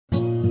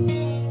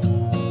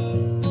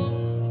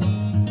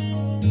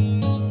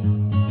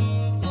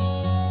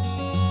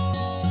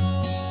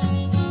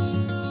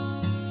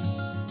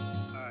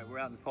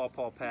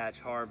pawpaw patch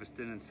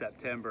harvesting in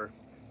September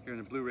here in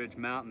the Blue Ridge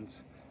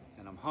Mountains,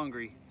 and I'm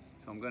hungry,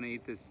 so I'm gonna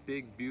eat this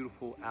big,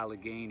 beautiful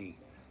Allegheny,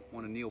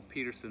 one of Neil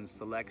Peterson's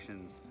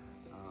selections.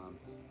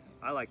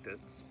 I like to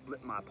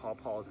split my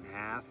pawpaws in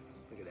half,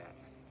 look at that,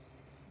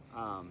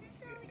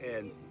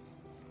 and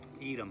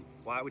eat them.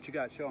 Why? What you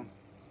got? Show them.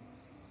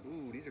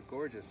 Ooh, these are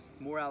gorgeous.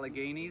 More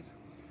Alleghenies.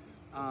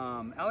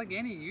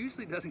 Allegheny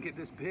usually doesn't get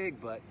this big,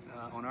 but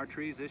on our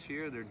trees this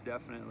year, they're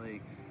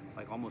definitely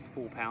like almost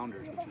full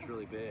pounders, which is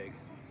really big.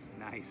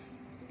 Nice.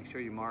 Make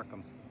sure you mark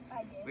them.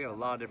 We have a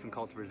lot of different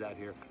cultivars out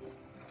here.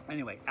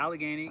 Anyway,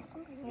 Allegheny,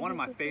 one of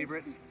my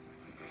favorites.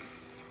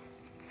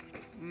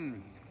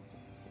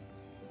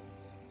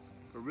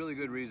 For a really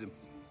good reason.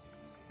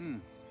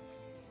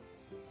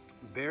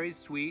 Very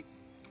sweet.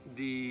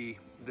 The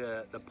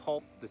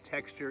pulp, the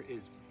texture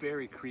is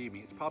very creamy.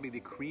 It's probably the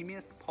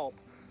creamiest pulp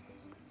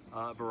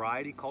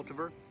variety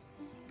cultivar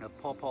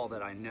of pawpaw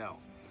that I know.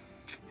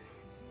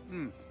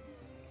 And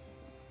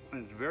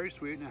it's very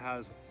sweet, and it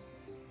has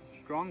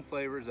strong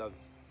flavors of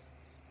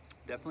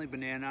definitely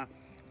banana,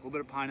 a little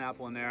bit of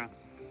pineapple in there,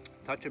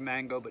 touch of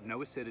mango, but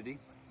no acidity.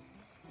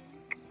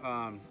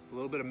 A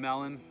little bit of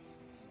melon,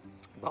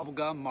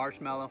 bubblegum,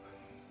 marshmallow.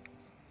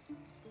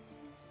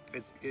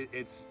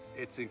 It's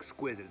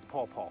exquisite. It's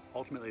pawpaw.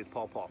 Ultimately, it's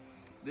pawpaw.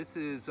 This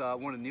is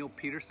one of Neil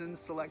Peterson's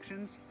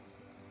selections.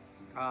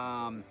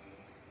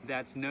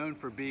 That's known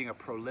for being a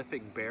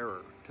prolific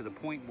bearer, to the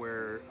point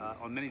where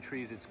on many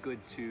trees it's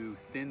good to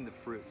thin the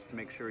fruits to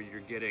make sure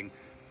you're getting,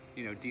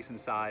 you know, decent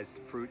sized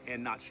fruit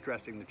and not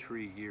stressing the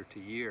tree year to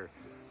year.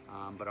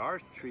 But our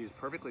tree is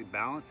perfectly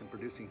balanced and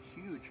producing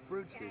huge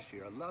fruits this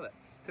year. I love it.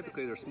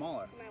 Typically they're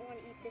smaller. You might want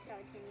to eat this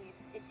Allegheny.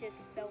 It just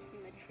fell from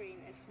the tree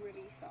and it's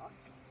really soft.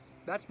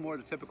 That's more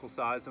the typical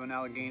size of an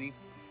Allegheny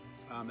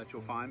that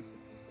you'll find,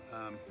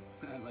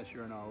 unless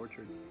you're in our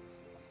orchard,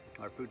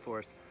 our food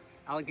forest.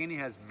 Allegheny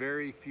has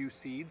very few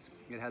seeds.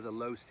 It has a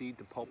low seed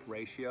to pulp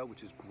ratio,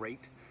 which is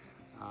great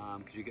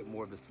because you get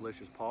more of this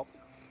delicious pulp.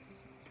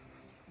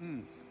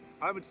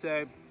 I would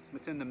say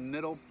it's in the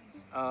middle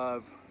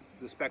of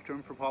the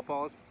spectrum for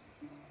pawpaws,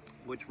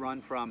 which run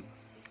from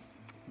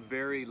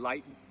very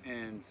light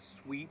and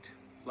sweet,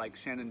 like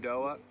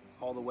Shenandoah,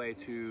 all the way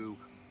to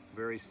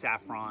very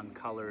saffron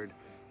colored,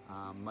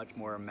 much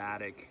more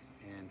aromatic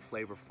and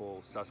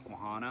flavorful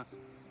Susquehanna.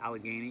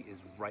 Allegheny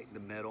is right in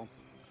the middle.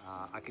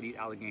 I could eat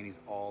Alleghenies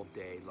all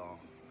day long.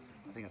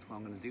 I think that's what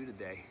I'm gonna do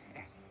today.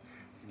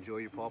 Enjoy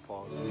your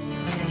pawpaws.